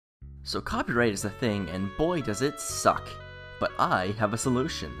So copyright is a thing, and boy does it suck. But I have a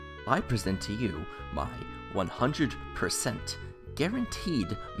solution. I present to you my 100%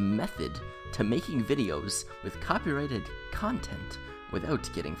 guaranteed method to making videos with copyrighted content without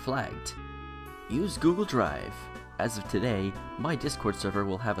getting flagged. Use Google Drive. As of today, my Discord server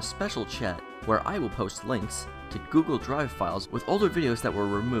will have a special chat where I will post links to Google Drive files with older videos that were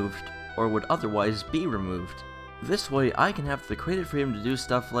removed or would otherwise be removed. This way I can have the creative freedom to do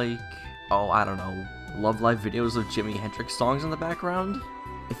stuff like, oh, I don't know, Love Live videos of Jimi Hendrix songs in the background?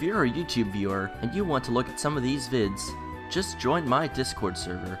 If you're a YouTube viewer and you want to look at some of these vids, just join my Discord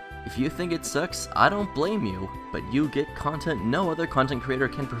server. If you think it sucks, I don't blame you, but you get content no other content creator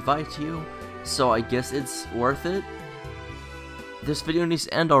can provide to you, so I guess it's worth it? This video needs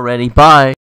to end already, bye!